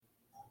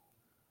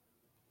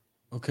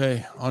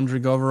Okay, Andrei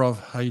Govorov,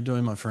 how you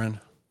doing, my friend?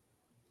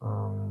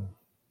 Um,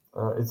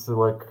 it's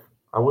like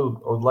I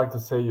would like to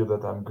say you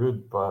that I'm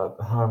good, but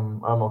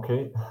I'm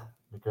okay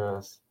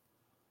because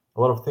a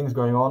lot of things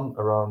going on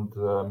around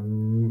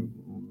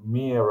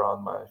me,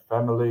 around my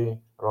family,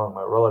 around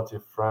my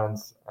relative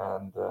friends,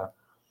 and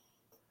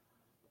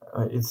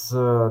it's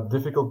a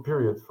difficult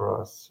period for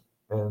us.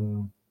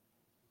 And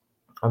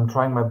I'm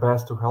trying my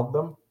best to help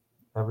them,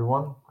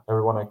 everyone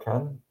I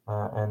can,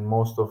 and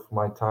most of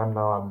my time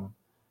now I'm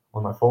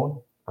on my phone,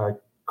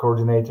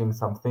 coordinating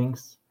some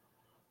things.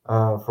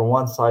 From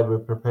one side, we're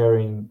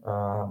preparing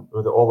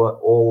with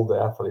all the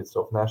athletes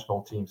of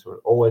national teams, with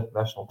all the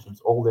national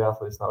teams, all the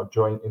athletes now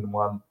join in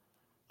one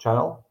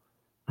channel.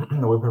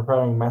 We're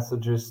preparing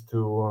messages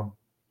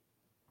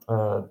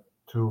uh,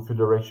 to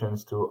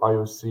federations, to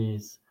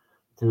IOCs,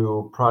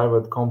 to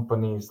private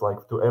companies,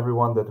 like to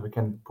everyone that we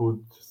can put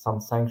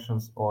some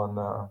sanctions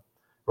on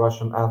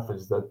Russian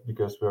athletes. That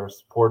because we're a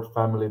sport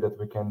family, that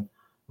we can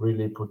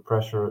really put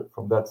pressure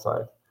from that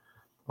side.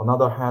 On the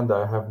other hand,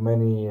 I have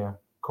many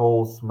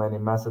calls, many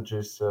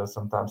messages,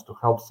 sometimes to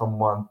help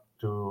someone,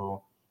 to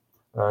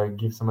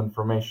give some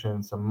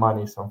information, some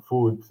money, some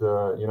food.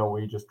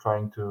 We're just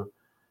trying to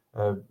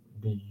uh,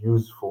 be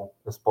useful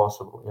as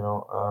possible.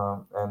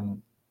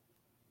 And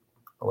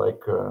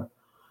like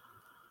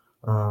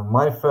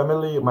my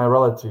family, my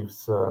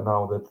relatives,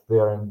 now that they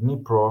are in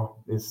Dnipro,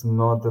 is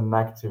not an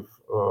active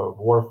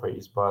war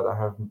phase, but I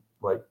have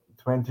like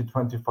 20,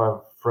 25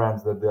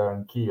 friends that they are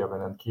in Kiev,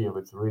 and in Kiev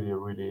it's really,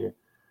 really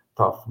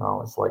tough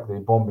now. It's like they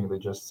bombing. They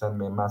just sent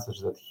me a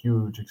message that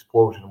huge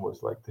explosion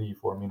was like 3,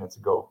 4 minutes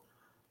ago,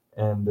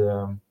 and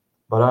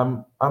but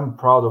I'm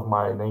proud of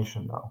my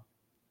nation now.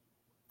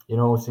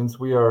 Since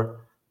we are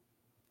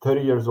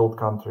 30 years old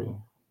country,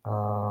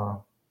 uh,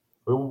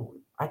 we,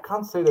 I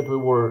can't say that we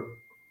were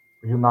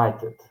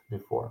united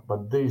before,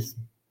 but this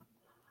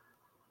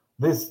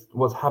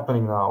what's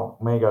happening now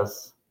make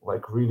us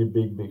like really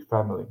big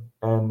family,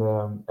 and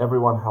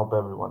everyone help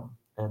everyone,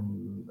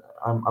 and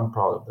I'm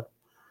proud of that.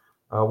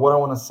 What I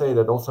want to say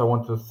that also I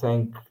want to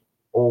thank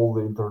all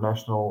the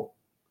international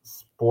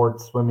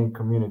sport swimming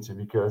community,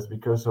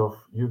 because of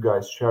you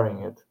guys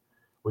sharing it,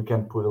 we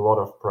can put a lot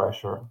of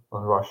pressure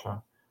on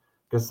Russia.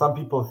 Because some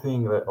people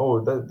think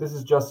that, this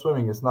is just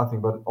swimming, it's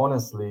nothing. But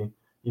honestly,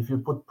 if you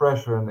put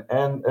pressure on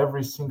and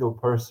every single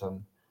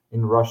person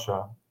in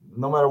Russia,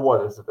 no matter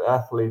what, is it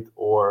athlete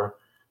or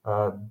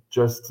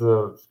just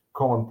a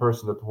common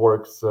person that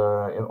works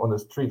on the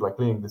street, like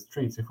cleaning the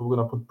streets, if we're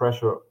gonna put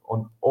pressure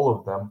on all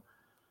of them,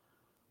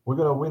 we're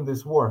gonna win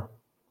this war,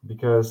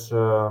 because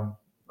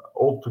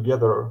all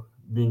together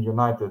being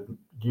united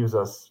gives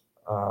us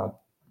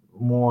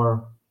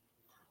more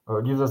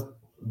gives us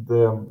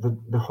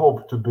the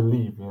hope to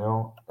believe,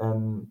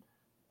 and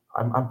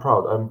I'm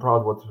proud. I'm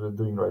proud what we're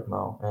doing right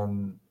now,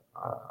 and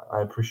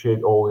I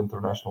appreciate all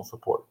international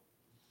support.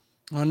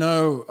 I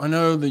know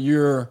that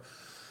you're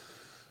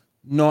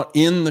not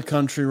in the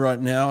country right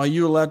now. Are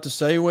you allowed to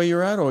say where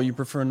you're at, or you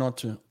prefer not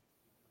to?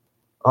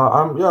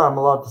 I'm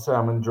allowed to say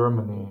I'm in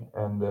Germany,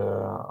 and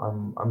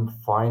I'm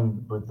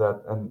fine with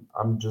that, and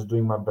I'm just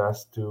doing my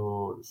best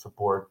to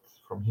support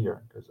from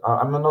here, because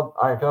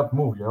I cannot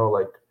move,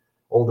 like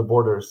all the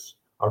borders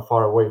are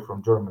far away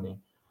from Germany,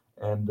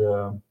 and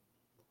uh,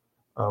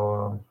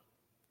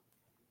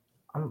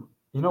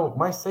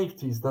 my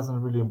safety is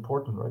doesn't really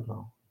important right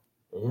now.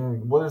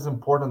 What is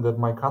important that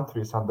my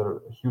country is under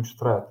a huge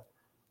threat.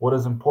 What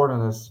is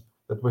important is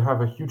that we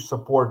have a huge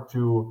support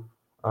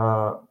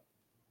uh,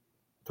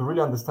 to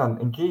really understand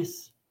in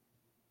case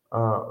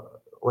uh,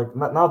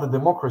 now the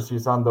democracy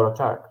is under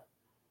attack.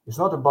 It's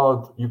not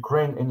about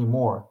Ukraine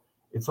anymore.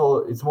 It's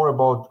more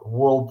about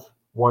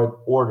worldwide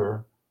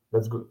order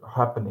that's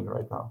happening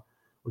right now.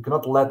 We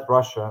cannot let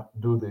Russia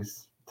do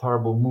these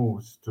terrible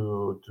moves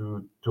to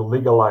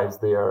legalize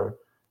their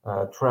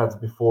threats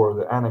before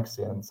the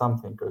annexing and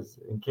something, because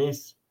in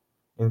case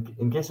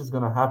it's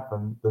going to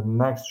happen, the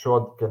next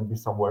shot can be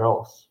somewhere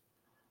else,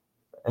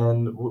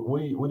 and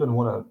we don't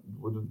want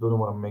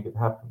to make it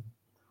happen.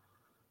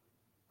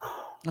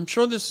 I'm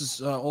sure this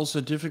is also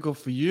difficult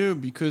for you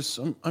because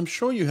I'm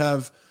sure you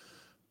have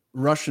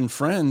Russian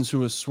friends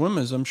who are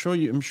swimmers. I'm sure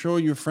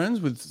you're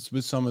friends with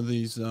some of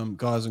these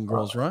guys and Uh,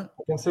 girls, right?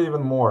 I can say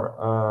even more.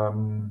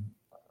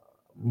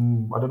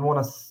 I don't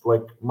want to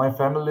like my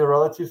family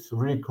relatives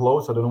really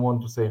close. I don't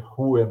want to say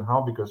who and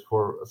how, because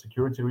for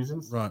security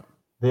reasons, Right.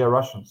 they are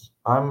Russians.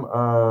 I'm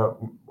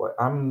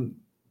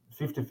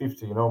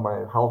 50-50.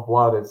 My half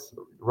blood is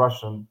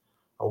Russian,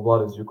 half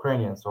blood is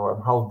Ukrainian, so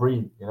I'm half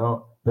breed.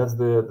 That's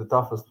the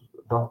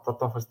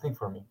toughest thing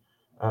for me.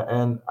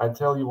 And I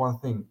tell you one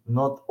thing: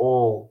 not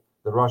all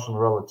the Russian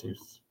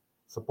relatives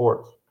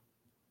support.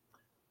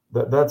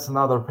 That's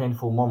another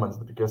painful moment,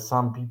 because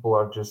some people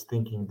are just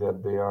thinking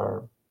that they are,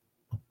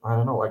 I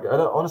don't know, like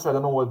honestly I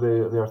don't know what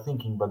they are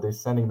thinking, but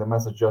they're sending the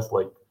message just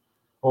like,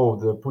 oh,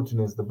 the Putin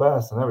is the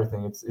best and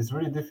everything. It's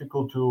really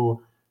difficult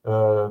to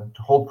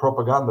hold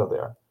propaganda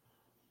there.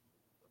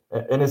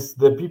 And it's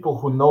the people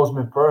who knows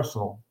me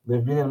personal.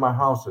 They've been in my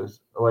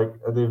houses, like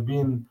they've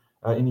been.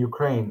 in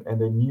Ukraine, and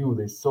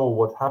they saw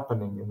what's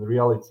happening in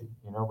reality,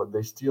 but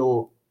they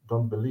still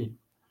don't believe,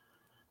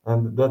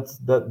 and that's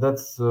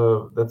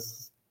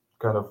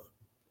kind of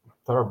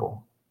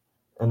terrible.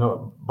 And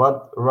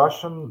but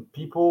Russian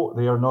people,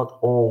 they are not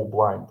all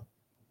blind.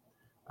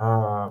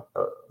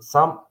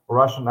 Some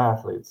Russian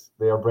athletes,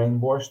 they are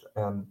brainwashed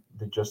and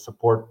they just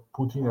support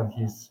Putin and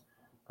his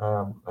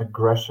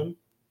aggression.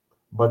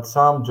 But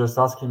some just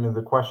ask him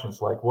the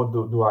questions like, "What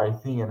do I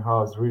think and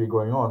how is really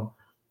going on?"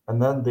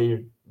 And then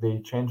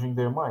they changing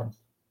their minds.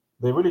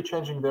 They're really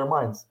changing their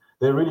minds.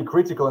 They're really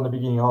critical in the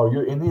beginning. Oh,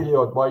 you're an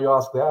idiot. Why you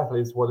ask the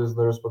athletes? What is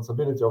the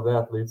responsibility of the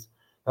athletes?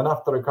 And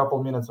after a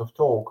couple minutes of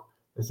talk,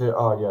 they say,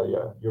 "Oh, yeah,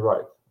 you're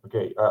right.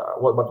 Okay,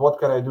 but what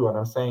can I do?" And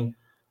I'm saying,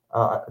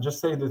 just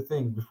say the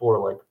thing before,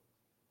 like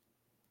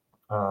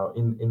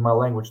in my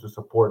language to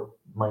support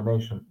my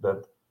nation,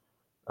 that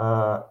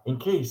in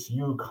case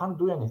you can't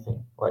do anything,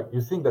 like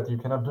you think that you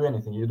cannot do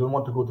anything, you don't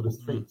want to go to the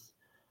Mm. streets.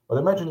 But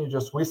imagine you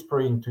just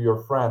whispering to your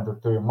friend or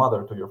to your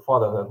mother, to your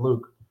father, that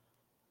look,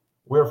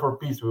 we're for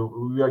peace,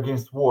 we are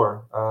against war.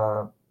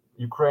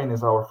 Ukraine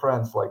is our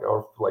friends, like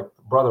our like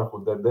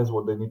brotherhood. That's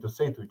what they need to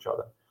say to each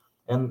other.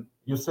 And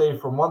you say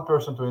from one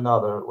person to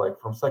another, like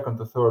from second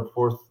to third,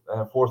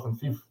 fourth and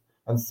fifth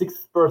and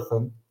sixth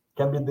person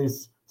can be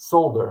this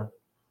soldier,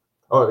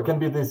 or it can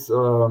be this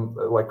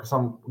like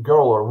some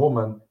girl or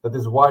woman that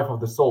is wife of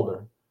the soldier,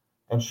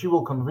 and she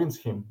will convince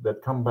him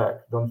that come back,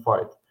 don't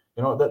fight.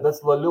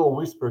 That's a little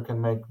whisper can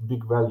make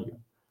big value.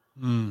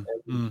 Mm.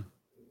 And Mm.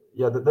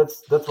 yeah,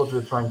 that's what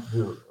we're trying to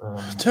do.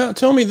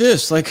 Tell me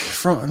this, like,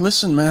 from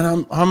listen,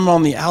 man, I'm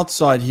on the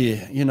outside here.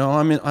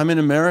 I'm in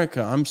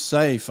America. I'm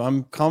safe.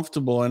 I'm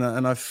comfortable,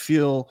 and I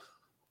feel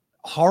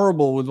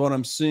horrible with what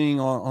I'm seeing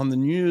on the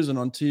news and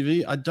on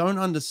TV. I don't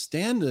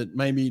understand it.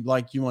 Maybe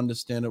like you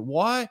understand it.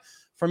 Why,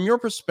 from your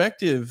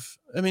perspective?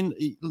 I mean,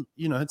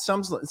 it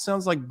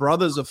sounds like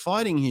brothers are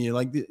fighting here.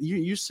 Like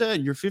you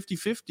said, you're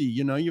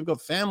 50-50. You've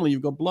got family,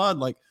 you've got blood.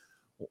 Like,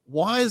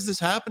 why is this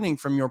happening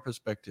from your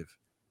perspective?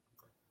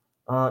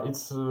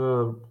 It's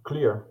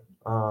clear.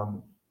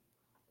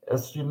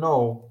 As you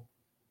know,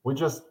 we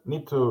just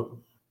need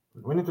to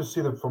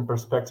see it from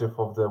perspective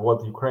of the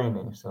what Ukraine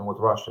is and what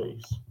Russia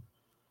is.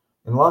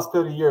 In the last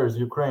 30 years,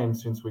 Ukraine,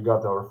 since we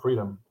got our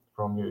freedom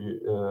from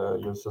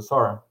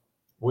USSR,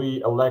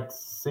 we elect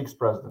six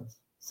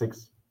presidents.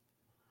 Six.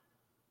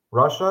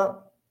 Russia,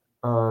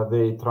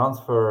 they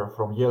transfer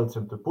from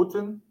Yeltsin to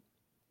Putin,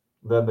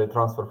 then they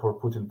transfer for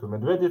Putin to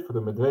Medvedev,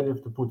 from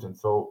Medvedev to Putin.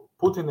 So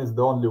Putin is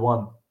the only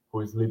one who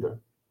is leader,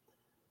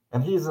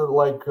 and he's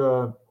like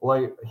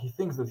he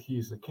thinks that he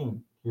is a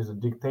king, he's a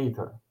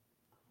dictator,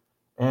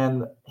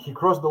 and he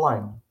crossed the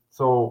line.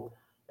 So,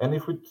 and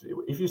if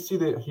you see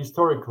the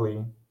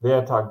historically, they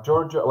attacked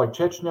Georgia, like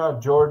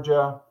Chechnya,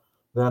 Georgia,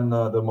 then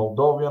the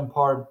Moldovan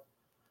part,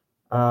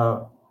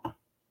 uh,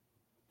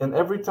 and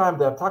every time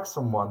they attack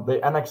someone,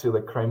 they annex it,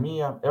 like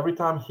Crimea. Every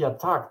time he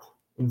attacked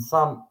in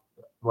some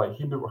like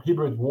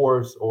hybrid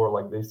wars, or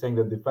like they saying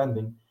they're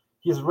defending,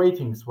 his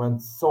ratings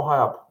went so high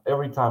up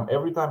every time.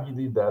 Every time he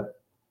did that,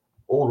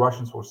 all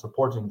Russians were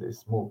supporting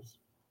these moves.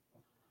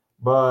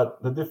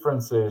 But the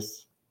difference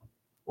is,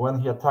 when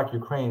he attacked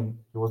Ukraine,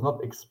 he was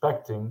not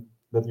expecting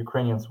that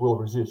Ukrainians will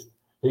resist.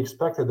 He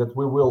expected that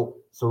we will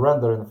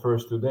surrender in the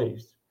first 2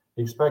 days.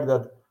 He expected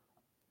that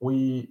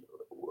we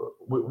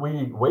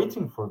we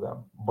waiting for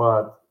them,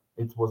 but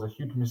it was a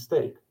huge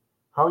mistake.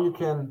 How you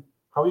can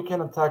how you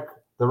can attack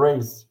the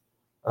race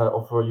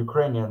of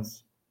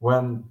Ukrainians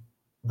when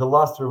the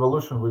last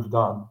revolution we've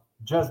done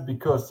just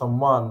because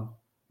someone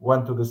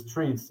went to the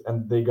streets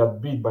and they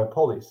got beat by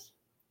police,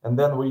 and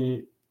then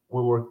we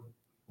were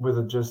with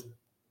a just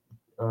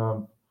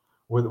um,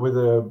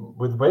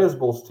 with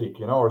baseball stick,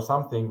 or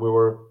something. We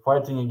were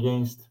fighting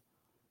against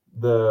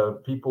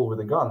the people with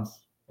the guns,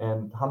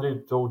 and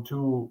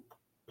 102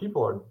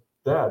 people are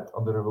dead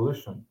on the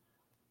revolution.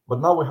 But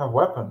now we have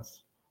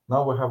weapons.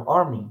 Now we have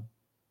army.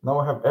 Now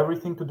we have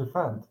everything to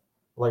defend.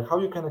 Like, how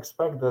you can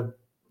expect that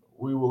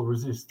we will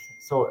resist?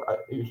 So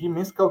he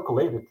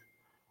miscalculated.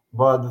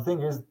 But the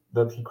thing is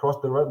that he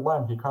crossed the red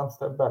line. He can't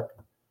step back.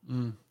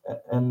 Mm.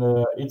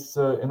 And it's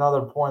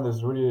another point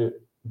is really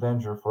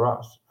danger for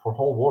us, for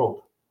whole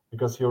world,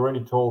 because he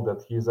already told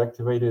that he's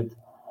activated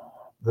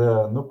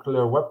the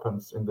nuclear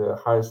weapons in the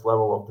highest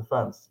level of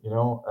defense,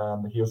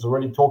 and he was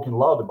already talking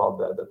loud about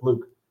that. That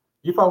look,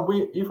 if I'm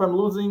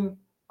losing,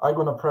 I'm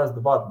gonna press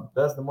the button.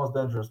 That's the most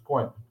dangerous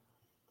point.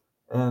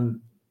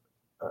 And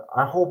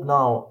I hope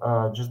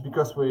now, just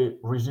because we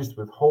resist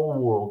with whole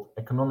world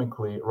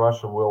economically,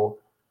 Russia will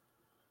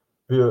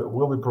be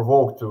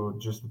provoked to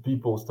just the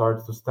people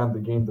start to stand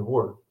against the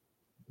war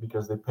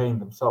because they're paying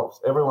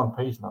themselves. Everyone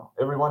pays now.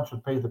 Everyone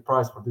should pay the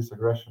price for this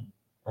aggression,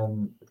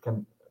 and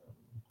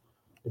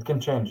it can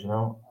change,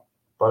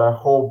 But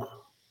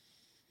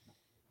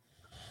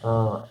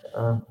uh,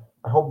 uh,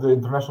 I hope the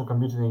international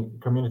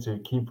community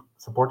keep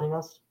supporting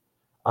us.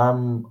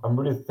 I'm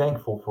really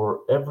thankful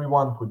for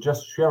everyone who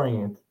just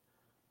sharing it,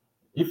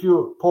 If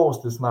you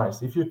post, it's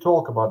nice. If you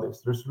talk about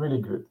this, it's really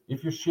good.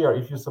 If you share,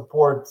 if you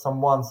support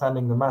someone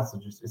sending the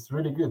messages, it's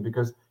really good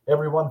because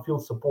everyone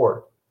feels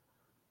support.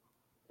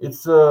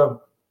 It's a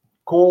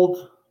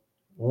cold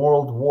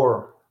world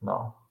war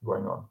now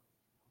going on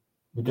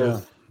Yeah,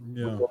 because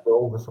we yeah. get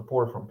all the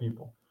support from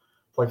people.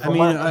 It's like I from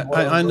my mean, end, what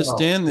I I'm doing now.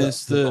 understand Yeah,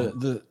 this. no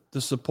problem. The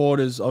support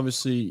is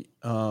obviously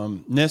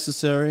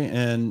necessary,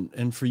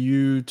 and for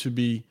you to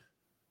be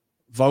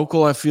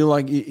vocal, I feel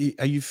like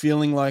are you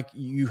feeling like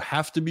you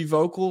have to be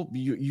vocal?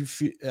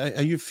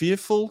 Are you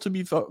fearful to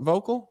be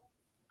vocal?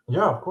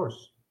 Yeah, of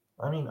course.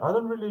 I mean, I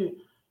don't really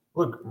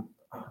look.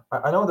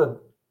 I know that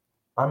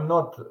I'm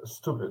not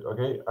stupid.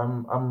 Okay,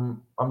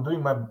 I'm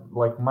doing my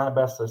like my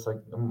best as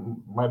like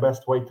my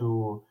best way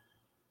to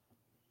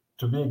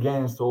be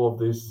against all of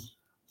this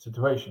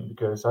situation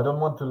because I don't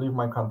want to leave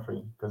my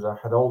country because I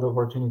had all the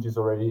opportunities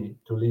already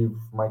to leave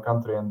my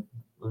country and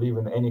live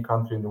in any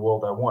country in the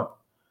world I want.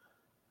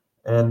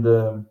 And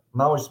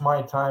now it's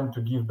my time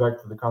to give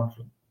back to the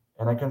country.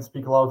 And I can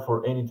speak loud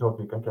for any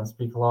topic. I can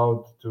speak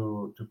loud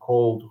to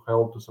call, to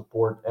help, to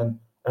support. And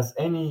as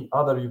any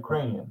other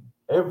Ukrainian,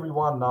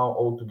 everyone now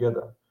all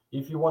together.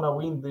 If you want to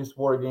win this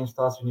war against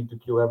us, you need to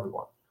kill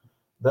everyone.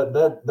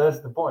 That's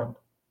the point.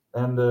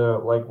 And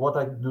like what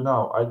I do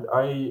now,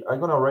 I'm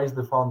gonna raise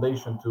the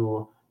foundation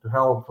to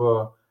help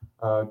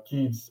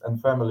kids and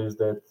families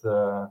that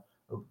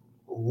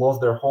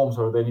lost their homes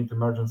or they need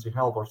emergency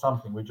help or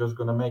something. We're just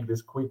gonna make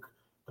this quick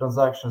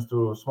transactions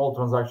to small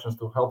transactions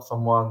to help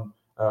someone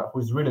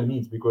who's really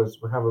needs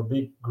because we have a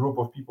big group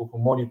of people who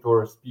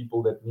monitors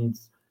people that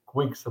needs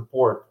quick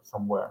support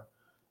somewhere,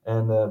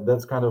 and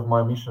that's kind of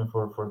my mission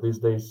for these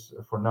days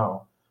for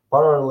now.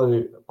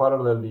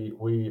 Parallelly,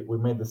 we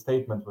made the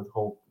statement with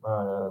whole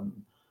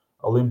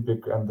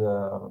Olympic and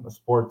the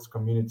sports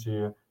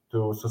community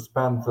to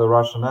suspend the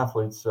Russian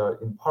athletes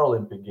in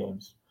Paralympic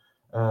Games.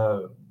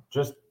 Uh,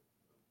 just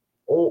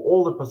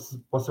all the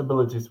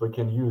possibilities we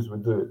can use, we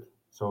do it.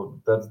 So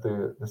that's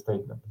the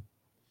statement.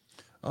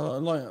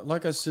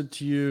 Like I said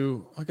to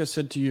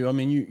you, I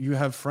mean, you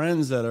have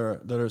friends that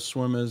are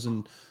swimmers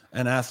and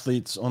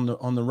athletes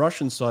on the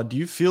Russian side. Do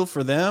you feel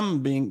for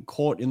them being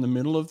caught in the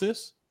middle of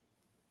this?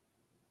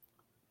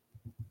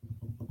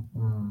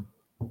 Mm,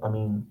 I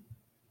mean,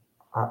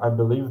 I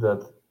believe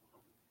that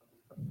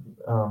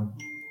um,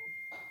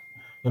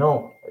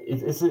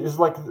 it's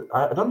like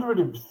I don't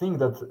really think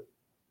that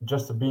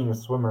just being a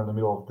swimmer in the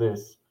middle of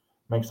this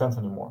makes sense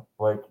anymore.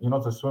 Like you're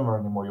not a swimmer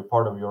anymore; you're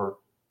part of your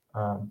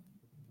um,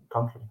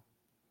 country.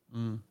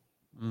 Mm,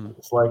 mm.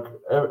 It's like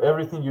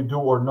everything you do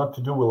or not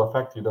to do will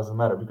affect you. Doesn't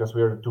matter because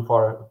we are too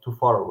far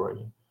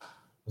already.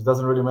 It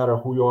doesn't really matter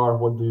who you are,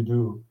 what do you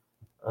do.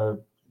 Uh,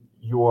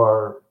 you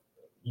are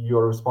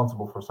you're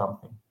responsible for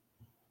something.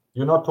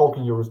 You're not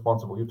talking. You're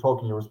responsible. You're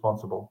talking. You're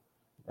responsible.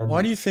 Why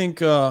And do you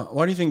think?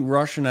 Why do you think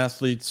Russian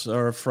athletes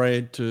are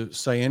afraid to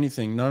say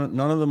anything? None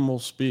of them will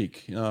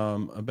speak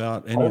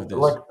about any of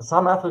like this.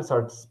 some athletes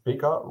are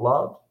speak out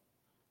loud,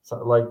 so,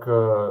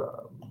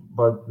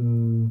 but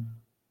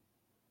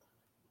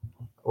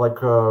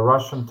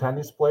Russian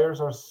tennis players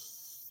are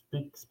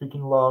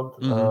speaking loud.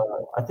 Hmm.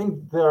 I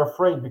think they're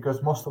afraid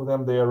because most of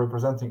them they are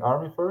representing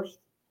army first.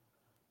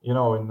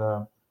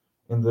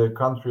 In the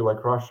country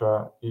like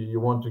Russia,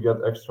 you want to get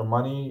extra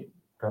money,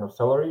 kind of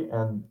salary,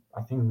 and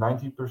I think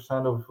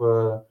 90% of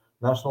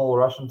national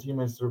Russian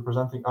team is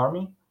representing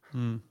army,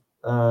 Mm.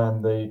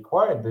 and they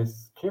quiet, they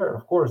scared.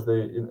 Of course,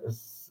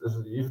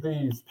 if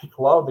they speak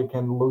loud, they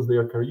can lose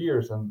their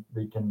careers and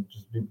they can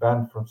just be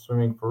banned from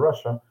swimming for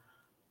Russia.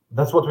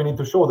 That's what we need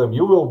to show them.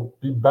 You will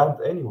be banned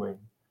anyway.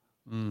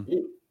 Mm.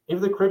 If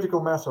the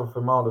critical mass of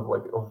amount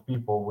of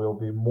people will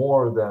be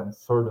more than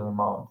certain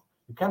amount,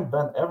 you can't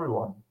ban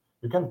everyone.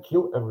 You can't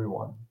kill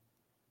everyone.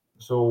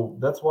 So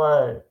that's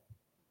why,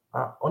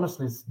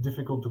 honestly, it's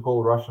difficult to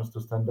call Russians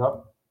to stand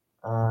up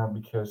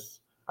because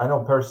I know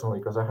personally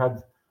because I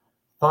had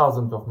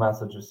thousands of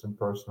messages in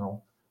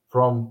personal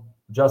from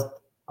just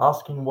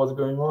asking what's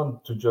going on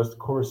to just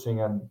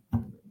cursing and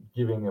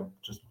giving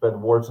just bad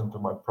words into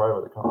my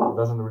private account. It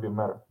doesn't really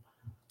matter.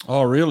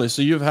 Oh, really?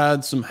 So you've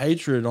had some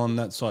hatred on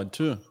that side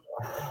too?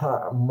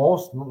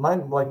 Most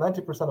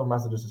 90% of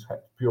messages is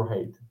pure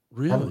hate, and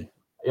Really?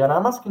 and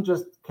I'm asking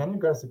just can you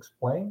guys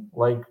explain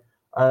like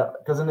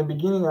because in the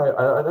beginning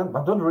I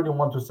don't really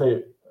want to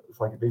say it's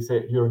like they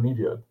say you're an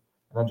idiot,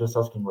 and I'm just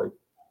asking like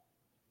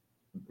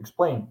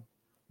explain,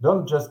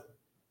 don't just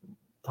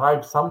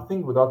type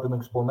something without an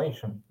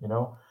explanation.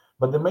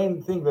 But the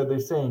main thing that they're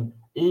saying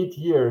 8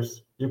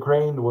 years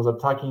Ukraine was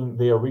attacking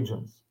their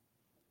regions.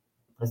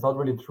 It's not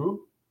really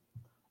true.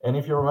 And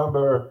if you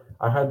remember,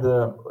 I had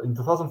in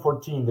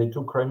 2014 they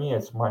took Crimea,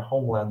 it's my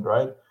homeland,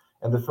 right?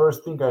 And the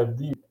first thing I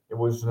did it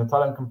was an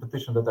Italian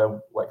competition that I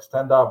like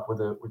stand up with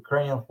a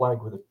Ukrainian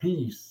flag with a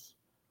peace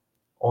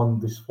on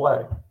this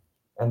flag,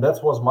 and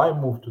that was my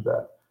move to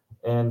that.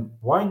 And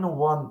why no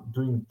one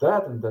doing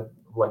that in that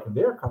like in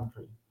their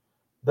country?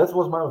 That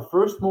was my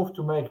first move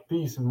to make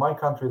peace in my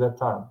country that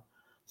time.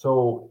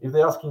 So if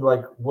they ask me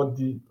like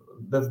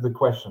that's the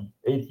question.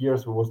 8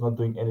 years we was not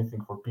doing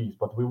anything for peace,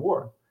 but we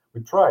were.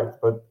 We tried,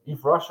 but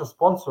if Russia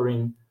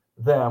sponsoring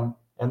them,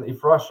 and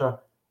if Russia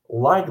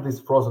like this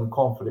frozen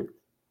conflict,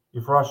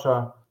 if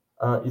Russia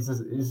if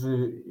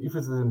it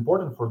is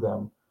important for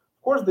them,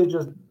 of course they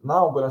just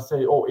now gonna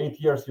say, oh, 8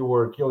 years you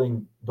were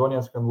killing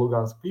Donetsk and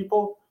Lugansk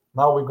people.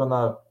 Now we're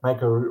gonna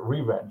make a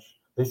revenge.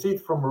 They see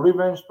it from a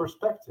revenge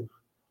perspective.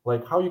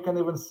 Like how you can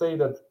even say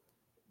that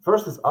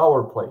first is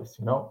our place,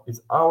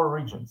 it's our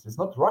regions. It's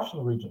not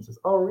Russian regions, it's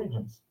our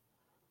regions.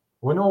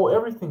 We know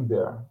everything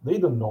there. They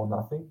don't know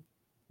nothing.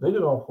 They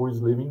don't know who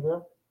is living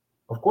there.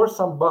 Of course,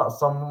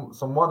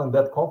 someone in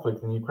that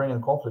conflict, in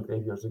Ukrainian conflict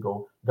 8 years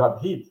ago,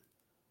 got hit.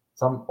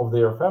 Some of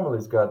their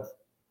families got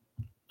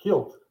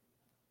killed,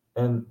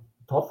 and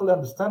totally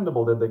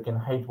understandable that they can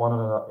hate one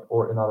another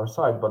or another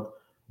side. But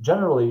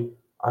generally,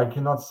 I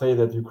cannot say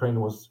that Ukraine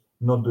was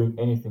not doing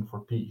anything for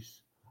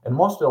peace. And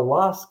mostly the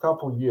last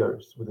couple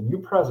years with a new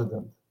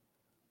president,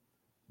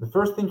 the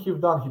first thing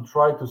he's done, he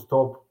tried to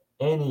stop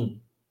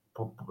any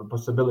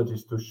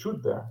possibilities to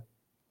shoot there.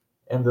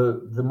 And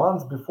the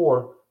months before,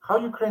 how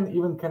Ukraine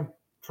even can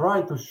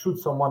try to shoot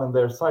someone on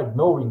their side,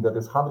 knowing that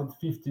there's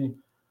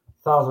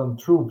 150,000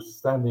 troops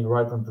standing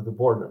right onto the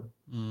border.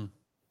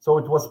 So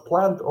it was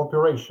planned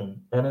operation,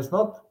 and it's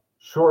not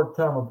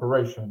short-term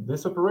operation.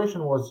 This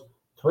operation was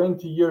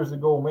 20 years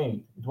ago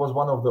made. It was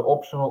one of the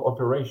optional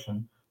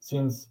operation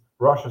since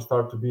Russia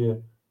started to be a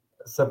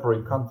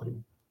separate country.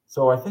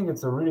 So I think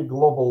it's a really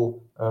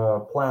global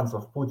plans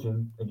of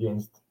Putin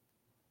against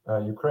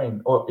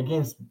Ukraine or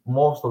against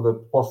most of the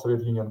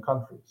post-Soviet Union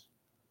countries.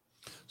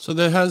 So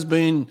there's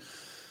been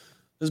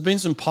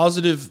some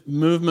positive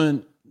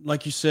movement,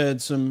 like you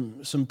said,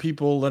 some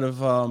people that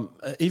have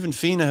even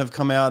FINA have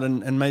come out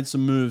and made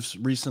some moves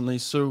recently.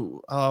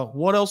 So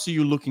what else are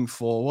you looking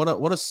for?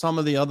 What are some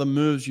of the other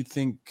moves you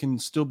think can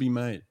still be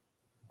made?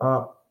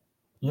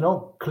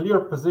 Clear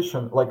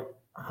position, like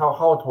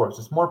how it works.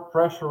 It's more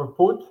pressure we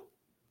put,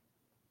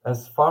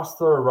 as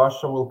faster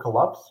Russia will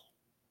collapse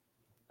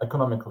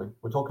economically.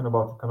 We're talking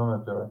about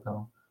economically right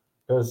now,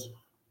 because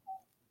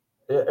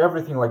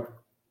everything like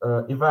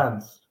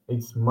events,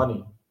 it's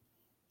money,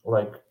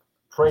 like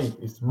trade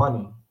is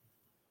money,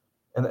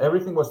 and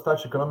everything was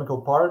touch economical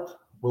part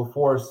will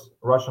force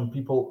Russian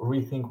people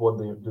rethink what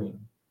they are doing.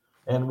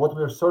 And what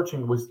we're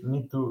searching, we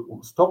need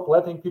to stop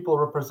letting people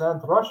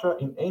represent Russia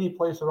in any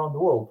place around the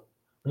world.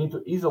 We need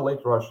to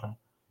isolate Russia,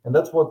 and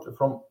that's what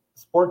from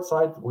sports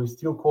side we're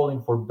still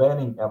calling for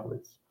banning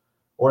athletes,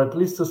 or at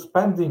least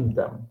suspending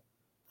them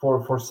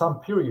for some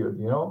period.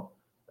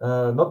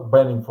 Not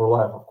banning for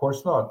life, of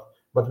course not,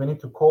 but we need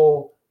to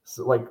call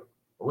like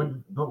we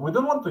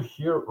don't want to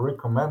hear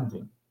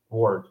recommending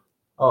word.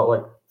 Oh,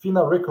 like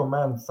FINA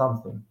recommends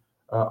something,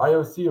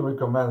 IOC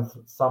recommends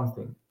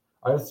something,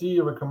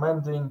 IOC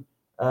recommending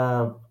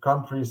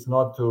countries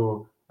not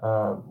to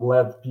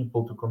let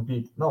people to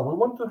compete. No, we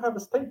want to have a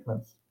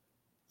statement.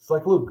 It's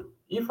like, look,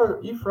 if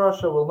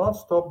Russia will not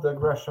stop the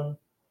aggression,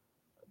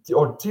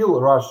 or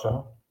till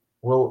Russia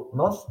will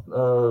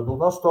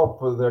not stop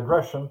the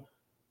aggression,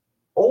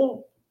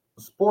 all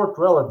sport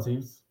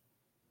relatives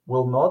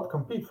will not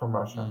compete from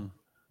Russia.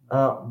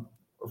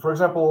 For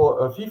example,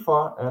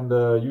 FIFA and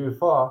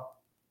UEFA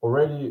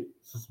already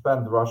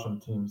suspend Russian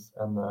teams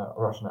and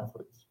Russian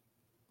athletes.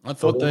 I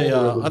thought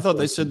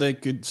they said they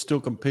could still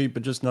compete,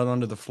 but just not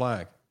under the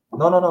flag.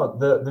 No.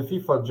 The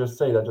FIFA just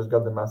said, I just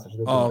got the message.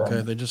 Oh,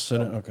 okay. They just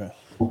said it. Okay.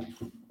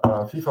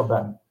 FIFA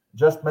ban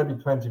just maybe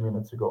 20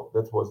 minutes ago.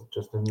 That was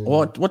just a news.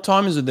 What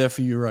time is it there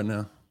for you right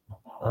now?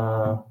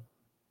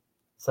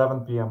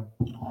 7 p.m.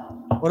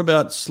 What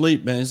about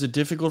sleep, man? Is it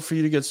difficult for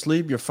you to get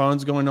sleep? Your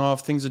phone's going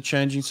off. Things are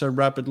changing so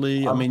rapidly.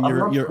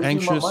 You're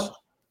anxious.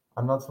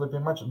 I'm not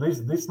sleeping much.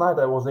 This night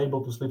I was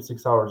able to sleep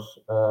 6 hours.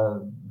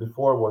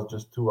 Before was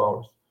just 2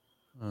 hours.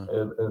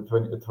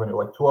 20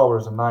 like 2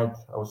 hours a night.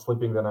 I was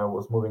sleeping, then I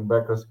was moving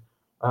back because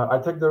I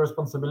take the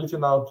responsibility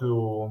now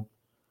to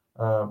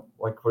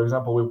like, for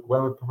example,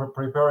 when we're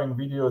preparing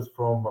videos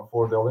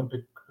for the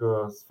Olympic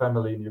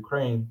family in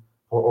Ukraine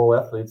for all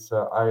athletes,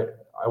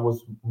 I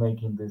was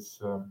making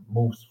these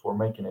moves for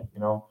making it,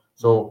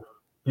 So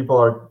people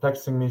are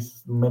texting me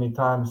many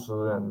times,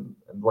 and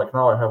like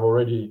now I have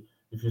already,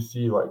 if you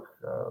see like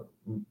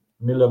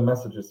million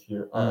messages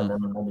here,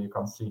 maybe you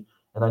can't see,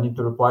 and I need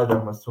to reply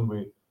them as soon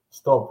we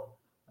stop.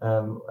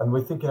 And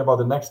we're thinking about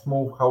the next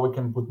move, how we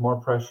can put more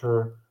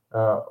pressure.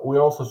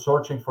 We're also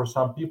searching for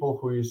some people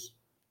who is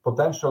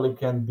potentially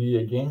can be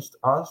against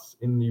us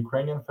in the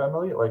Ukrainian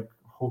family, like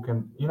who can,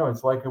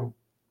 it's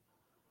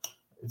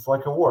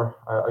like a war.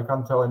 I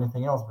can't tell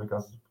anything else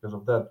because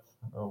of that.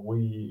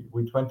 We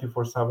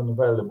 24/7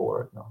 available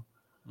right now.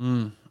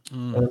 And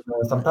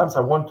sometimes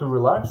I want to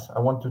relax. I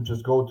want to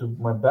just go to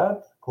my bed,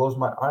 close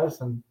my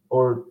eyes,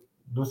 or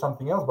do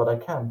something else, but I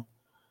can't.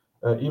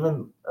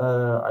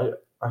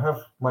 I have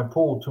my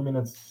pool 2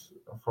 minutes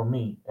from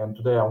me, and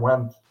today I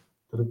went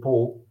to the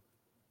pool.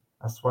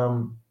 I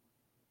swam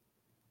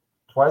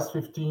twice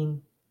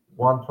 15,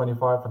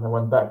 1:25, and I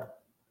went back.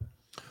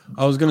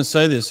 I was going to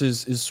say this: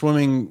 is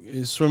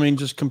swimming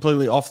just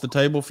completely off the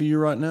table for you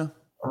right now?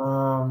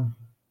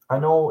 I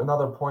know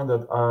another point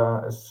that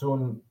as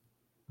soon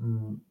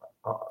mm,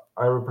 I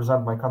I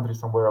represent my country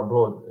somewhere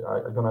abroad,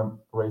 I'm gonna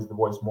raise the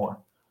voice more.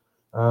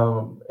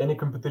 Any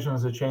competition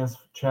is a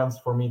chance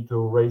for me to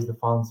raise the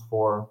funds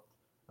for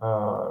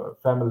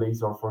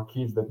families or for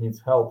kids that needs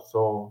help.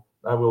 So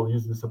I will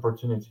use this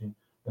opportunity.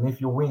 And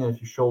if you win, if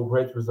you show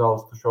great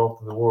results to show up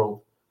to the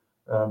world,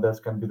 that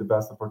can be the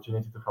best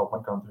opportunity to help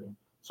my country.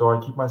 So I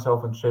keep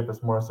myself in shape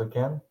as more as I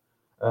can.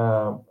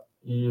 Uh,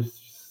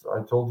 I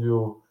told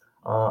you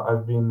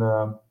I've been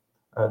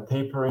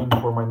tapering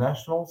for my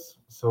nationals,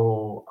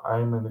 so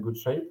I'm in a good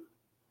shape.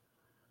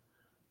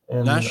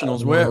 And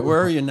Nationals. I'm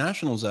Where are your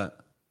nationals at?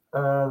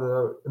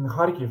 in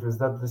Kharkiv, is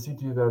that the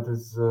city that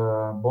is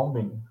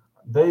bombing.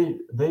 They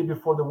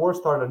before the war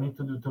started, I need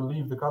to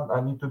leave the country.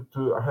 I need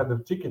to I had a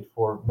ticket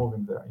for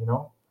moving there, you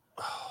know.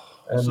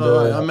 And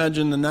So I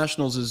imagine the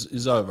nationals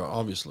is over,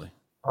 obviously.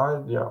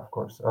 yeah, of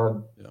course.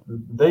 Yeah.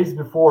 Days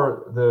before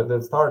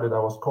that started, I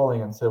was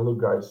calling and say, look,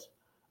 guys,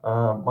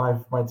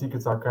 my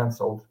tickets are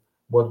canceled.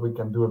 What we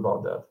can do about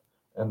that?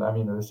 And I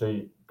mean, they say,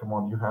 come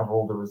on, you have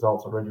all the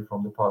results already from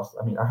the past.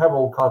 I mean, I have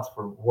all cuts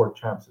for world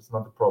champs. It's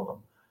not a problem.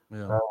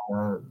 Yeah.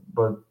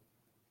 But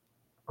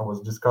I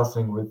was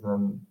discussing with the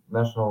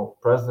national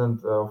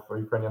president of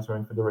Ukrainian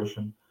Swimming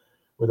Federation,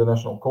 with the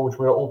national coach.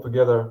 We're all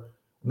together.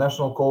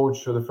 National coach,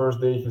 the first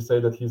day he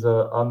said that he's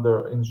under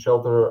in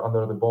shelter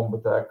under the bomb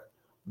attack.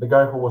 The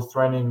guy who was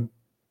training,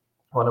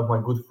 one of my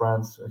good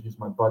friends, he's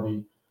my buddy.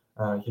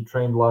 He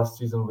trained last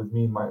season with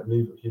me.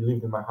 He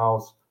lived in my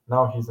house.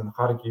 Now he's in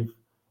Kharkiv,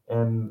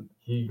 and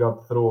he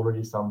got through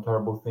already some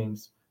terrible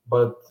things.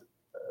 But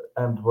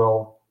and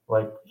well,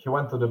 like he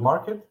went to the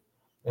market,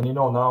 and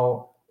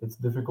now it's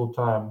difficult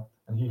time,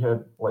 and he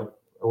had like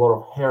a lot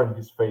of hair in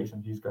his face,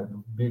 and he's kind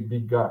of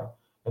big guy.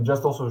 And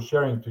just also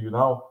sharing to you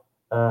now,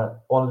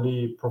 only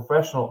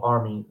professional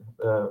army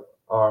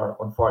are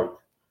on fight.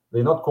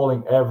 They're not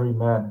calling every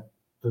man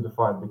to the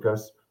fight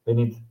because they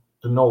need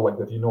to know like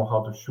that you know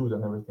how to shoot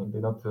and everything.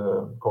 They're not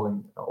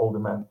calling all the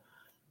men.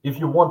 If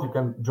you want, you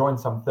can join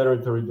some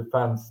territory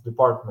defense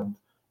department,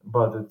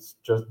 but it's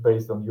just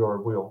based on your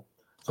will.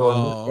 So and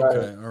Oh,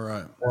 okay. All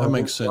right. That this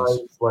makes guy sense.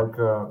 is like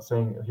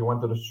saying he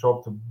went to the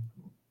shop to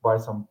buy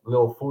some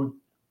little food,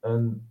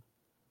 and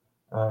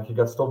he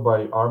got stopped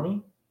by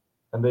army,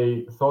 and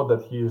they thought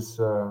that he is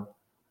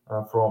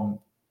from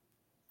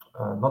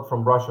not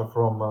from Russia,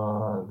 from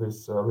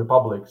these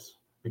republics,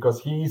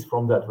 because he is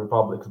from that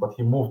republics, but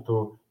he moved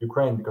to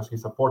Ukraine because he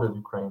supported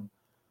Ukraine.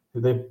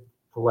 They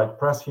like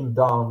press him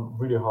down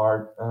really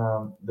hard.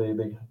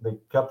 They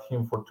kept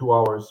him for 2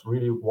 hours,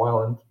 really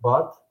violent.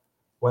 But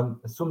when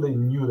as soon they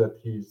knew that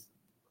he's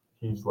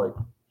like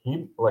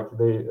him, like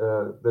they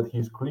that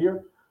he's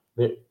clear,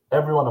 they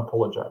everyone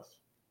apologized.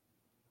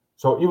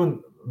 So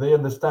even they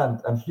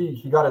understand, and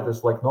he got it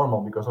as like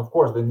normal because of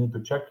course they need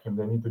to check him.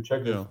 They need to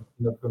check that Yeah.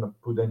 he's not gonna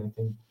put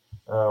anything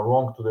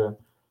wrong to the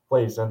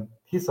place, and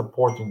he's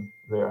supporting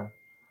there.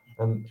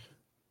 And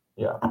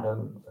yeah,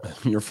 and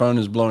Your phone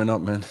is blowing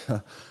up, man.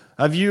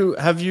 Have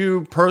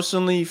you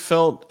personally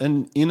felt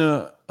an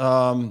inner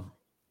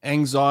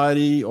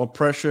anxiety or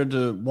pressure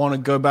to want to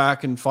go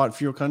back and fight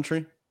for your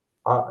country?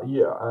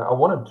 yeah, I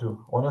wanted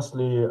to.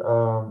 Honestly,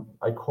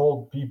 I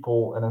called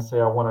people and I say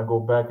I want to go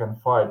back and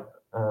fight,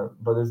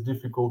 but it's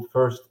difficult.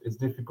 First, it's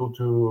difficult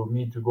to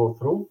me to go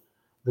through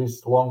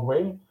this long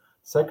way.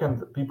 Second,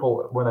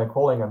 people when I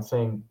calling and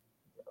saying,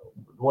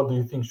 "What do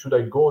you think? Should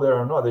I go there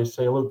or not?" They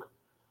say, "Look,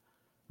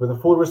 with a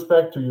full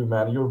respect to you,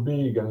 man, you're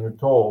big and you're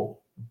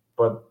tall,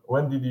 but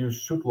when did you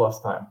shoot last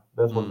time?"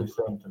 That's what Mm, they're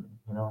saying to me.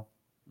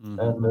 hmm.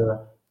 And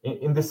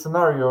in this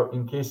scenario,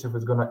 in case if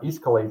it's gonna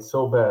escalate so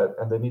bad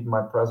and they need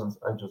my presence,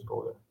 I just go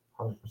there,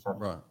 100%,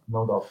 Right.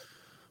 no doubt.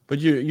 But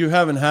you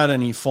haven't had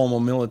any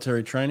formal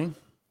military training?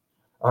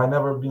 I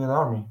never been in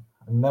army,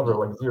 never, No.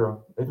 like zero.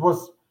 It was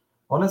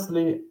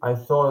honestly, I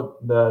thought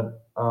that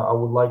I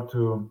would like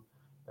to,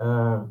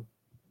 uh,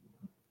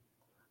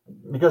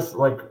 because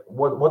like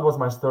what was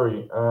my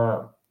story?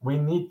 We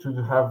need to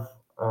have.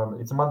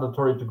 It's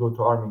mandatory to go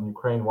to army in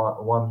Ukraine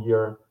 1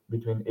 year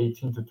between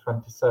 18 to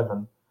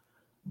 27.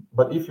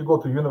 But if you go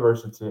to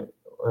university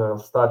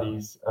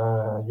studies,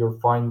 you're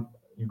fine.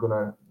 You're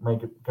gonna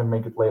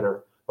make it later.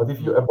 But if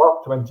Mm, you're above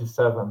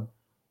 27,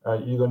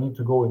 you don't need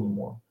to go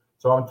anymore.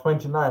 So I'm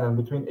 29, and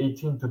between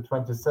 18 to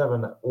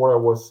 27, or I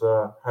was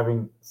having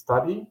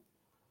study,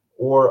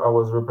 or I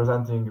was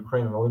representing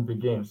Ukraine in Olympic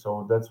Games. So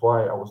that's why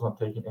I was not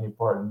taking any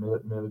part in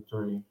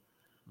military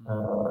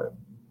uh,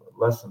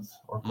 lessons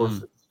or mm.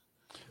 courses.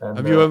 And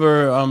Have you ever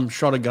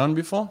shot a gun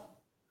before?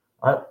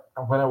 I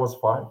when I was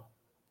 5.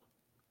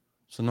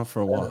 So not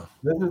for a while.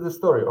 This is the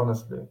story,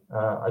 honestly.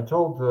 I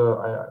told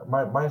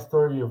my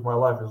story of my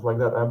life is like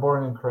that. I'm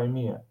born in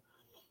Crimea.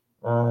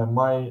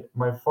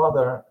 My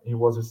father, he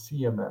was a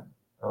seaman.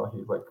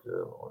 He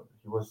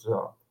was a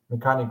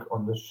mechanic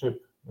on the ship,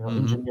 Mm-hmm.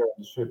 engineer on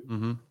the ship.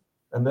 Mm-hmm.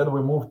 And then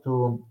we moved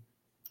to,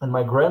 and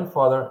my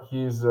grandfather,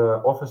 he's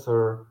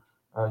officer.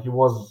 He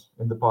was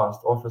in the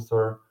past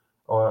officer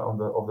on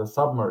the of the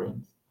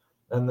submarines.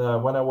 And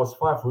when I was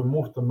 5, we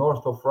moved to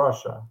north of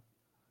Russia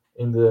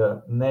in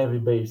the Navy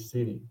base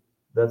city.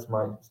 That's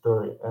my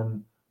story.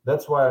 And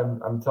That's why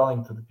I'm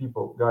telling to the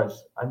people,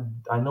 guys,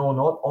 I know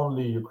not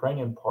only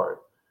Ukrainian part,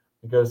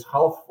 because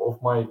half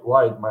of my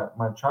life,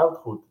 my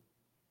childhood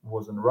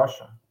was in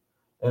Russia.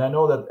 And I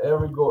know that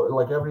every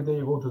day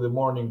you go to the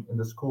morning in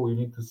the school, you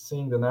need to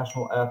sing the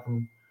national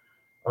anthem.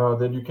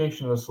 The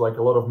education is like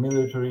a lot of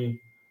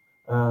military.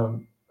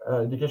 Um,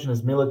 Education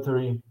is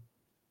military,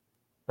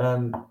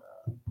 and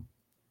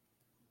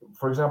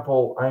for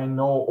example, I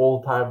know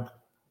all type.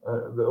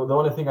 The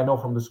only thing I know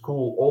from the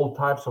school, all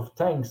types of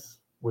tanks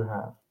we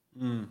have.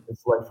 Mm.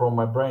 It's like from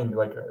my brain.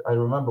 Like I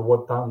remember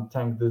what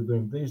tank they're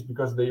doing this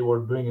because they were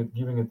doing it,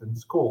 giving it in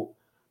school.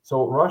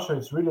 So Russia,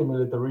 it's really a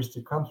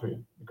militaristic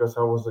country because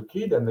I was a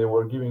kid and they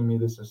were giving me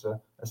this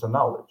as a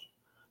knowledge,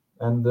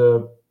 and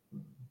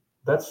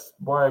that's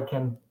why I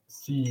can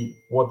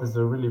see what is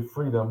a really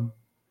freedom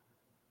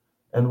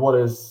and what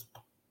is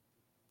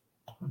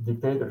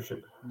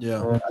dictatorship.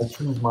 Yeah. And I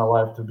choose my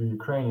life to be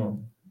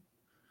Ukrainian,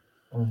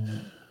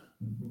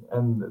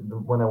 and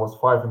when I was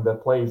 5 in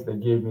that place, they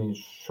gave me a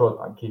shot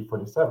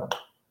AK-47.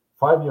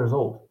 5 years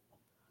old.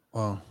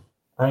 Wow.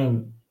 I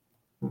mean,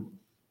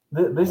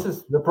 this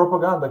is the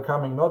propaganda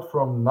coming not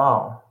from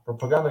now.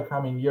 Propaganda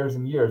coming years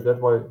and years. That's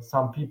why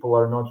some people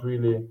are not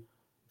really.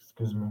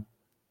 Excuse me.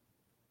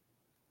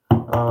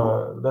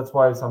 That's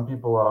why some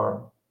people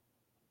are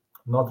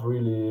not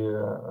really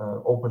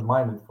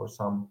open-minded for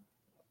some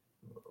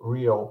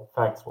real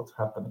facts. What's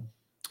happening?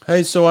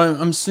 Hey, so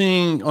I'm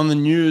seeing on the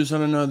news, I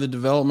don't know the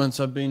developments.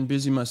 I've been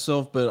busy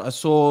myself, but I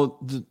saw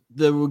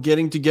they were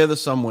getting together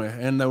somewhere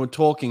and they were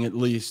talking at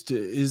least.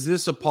 Is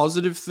this a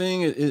positive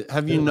thing?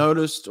 Have you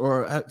noticed,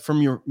 or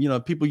from your,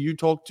 people you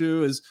talk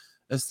to,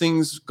 as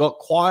things got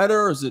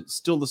quieter, or is it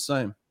still the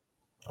same?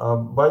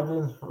 By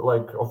the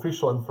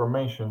official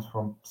information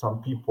from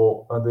some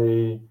people,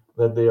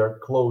 they are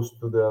close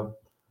to the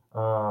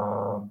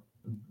uh,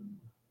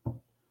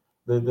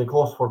 they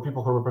close for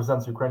people who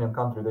represents Ukrainian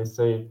country. They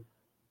say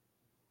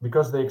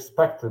because they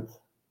expected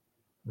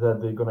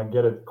that they're gonna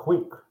get it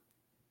quick.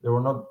 They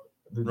were not.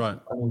 Right.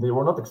 I mean, they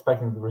were not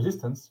expecting the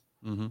resistance.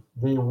 Mm-hmm.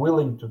 They're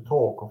willing to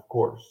talk, of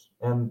course.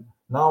 And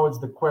now it's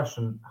the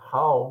question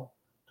how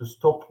to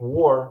stop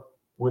war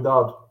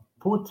without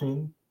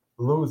Putin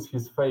lose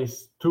his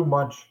face too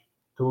much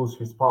to lose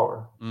his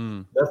power.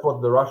 Mm. That's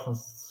what the Russian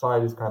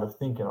side is kind of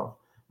thinking of.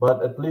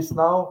 But at least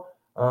now,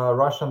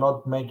 Russia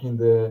not making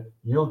the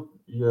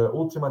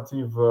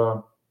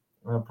ultimative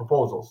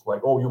proposals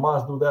like, oh, you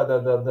must do that,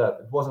 that, that, that.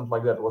 It wasn't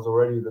like that. It was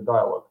already the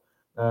dialogue.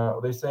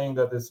 They're saying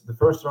that the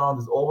first round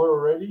is over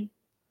already.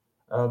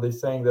 They're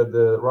saying that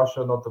the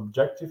Russia not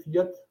objective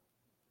yet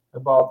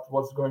about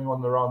what's going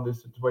on around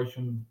this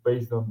situation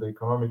based on the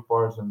economic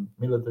parts and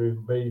military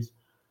based.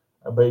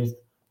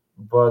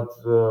 But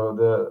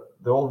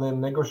all the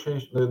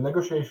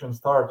negotiation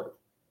started,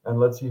 and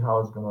let's see how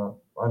it's gonna.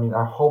 I mean,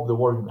 I hope the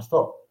war is gonna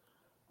stop,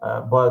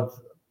 but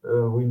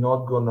we're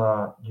not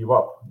gonna give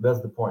up.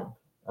 That's the point.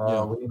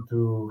 Yeah. We need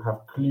to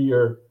have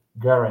clear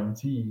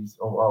guarantees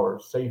of our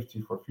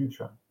safety for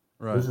future.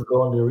 Right. This is the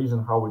only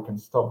reason how we can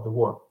stop the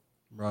war.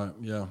 Right.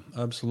 Yeah,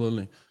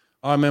 absolutely.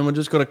 All right, man, we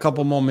just got a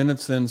couple more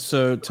minutes then.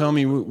 So tell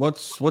me,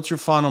 what's your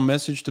final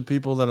message to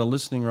people that are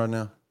listening right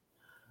now?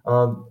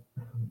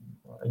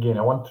 Again,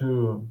 I want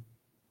to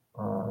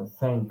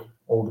thank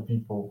all the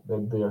people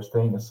that they are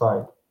staying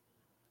aside.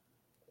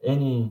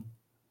 Any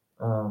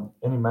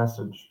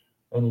message,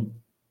 any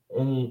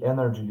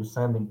energy you're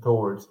sending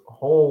towards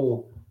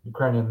whole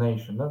Ukrainian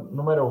nation,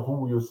 no matter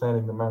who you're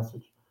sending the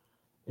message,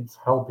 it's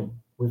helping.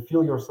 We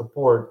feel your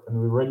support and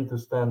we're ready to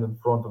stand in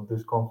front of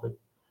this conflict.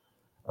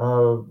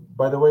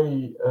 By the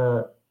way,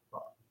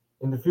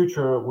 in the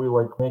future, we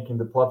like making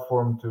the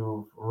platform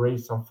to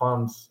raise some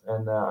funds,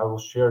 and I will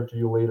share to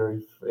you later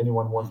if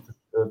anyone wants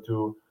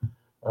to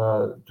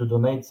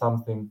donate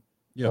something.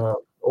 Yeah.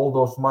 All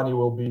those money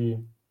will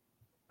be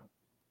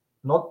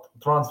not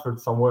transferred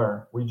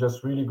somewhere. We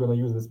just really gonna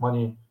use this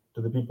money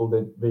to the people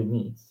that they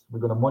need. We're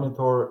gonna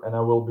monitor, and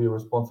I will be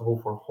responsible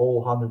for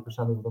whole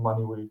 100% of the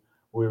money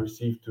we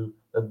receive to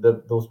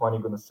that those money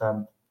gonna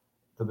send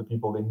to the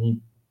people they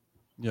need.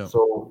 Yeah.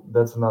 So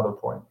that's another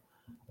point.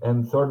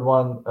 And third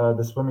one,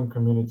 the swimming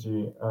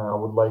community. I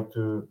would like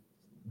to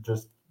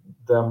just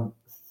them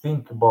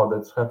think about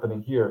that's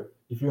happening here.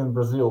 If you're in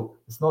Brazil,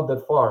 it's not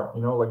that far.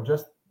 Like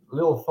just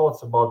little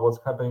thoughts about what's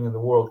happening in the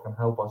world can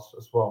help us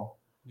as well.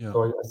 Yeah.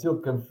 So I still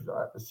can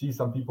see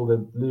some people that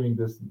living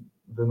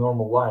the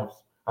normal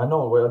lives. I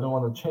know I don't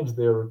want to change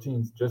their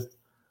routines. Just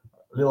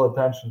little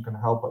attention can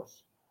help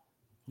us.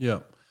 Yeah.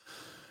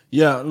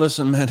 Yeah.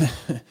 Listen, man,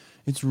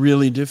 it's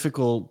really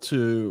difficult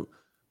to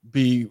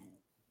be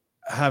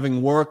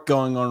having work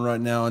going on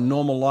right now and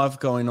normal life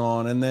going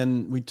on, and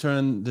then we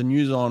turn the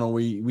news on, or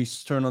we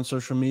turn on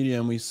social media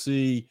and we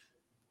see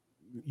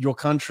your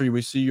country,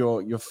 we see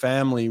your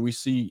family,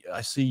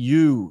 I see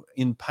you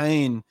in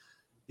pain.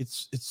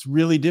 It's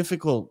really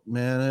difficult,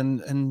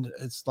 man, and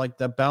it's like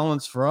that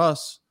balance for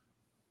us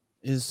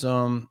is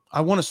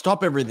I want to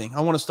stop everything.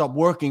 I want to stop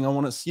working. I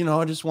want to,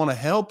 I just want to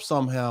help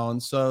somehow.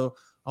 And so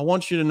I I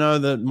want you to know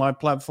that my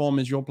platform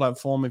is your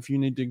platform. If you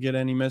need to get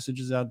any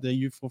messages out there,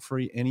 you feel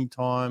free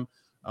anytime.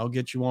 I'll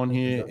get you on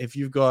here. If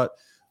you've got,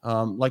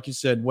 like you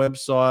said,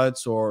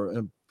 websites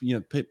or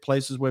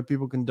places where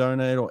people can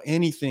donate or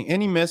anything,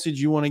 any message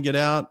you want to get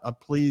out,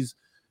 please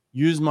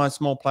use my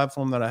small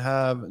platform that I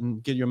have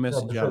and get your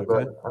message out.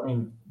 Okay. I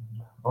mean,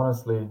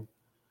 honestly,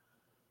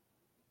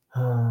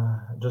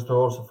 just to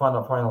also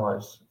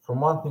finalize,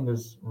 from one thing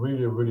is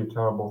really, really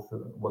terrible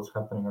what's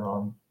happening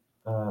around,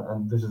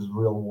 and this is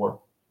real war.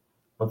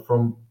 But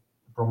from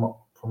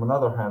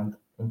another hand,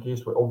 in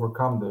case we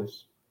overcome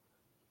this,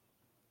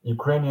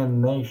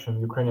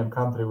 Ukrainian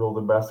country will be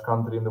the best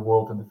country in the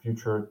world in the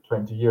future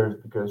 20 years,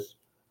 because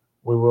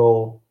we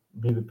will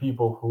be the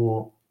people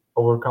who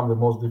overcome the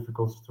most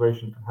difficult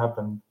situation can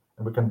happen,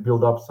 and we can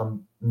build up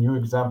some new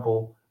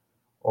example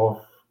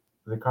of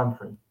the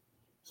country.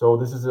 So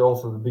this is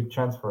also the big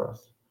chance for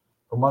us.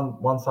 From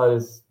one side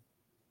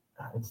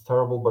it's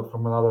terrible, but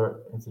from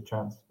another it's a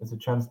chance. It's a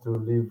chance to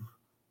live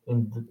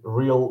in the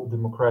real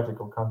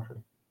democratical country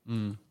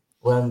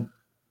when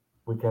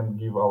we can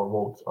give our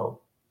votes out.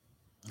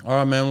 All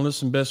right, man. Well,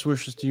 listen, best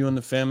wishes to you and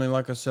the family.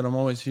 Like I said, I'm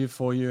always here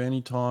for you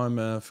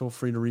anytime. Feel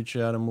free to reach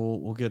out and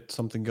we'll get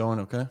something going,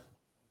 okay?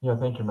 Yeah,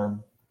 thank you,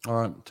 man.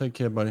 All right. Take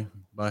care, buddy.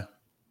 Bye.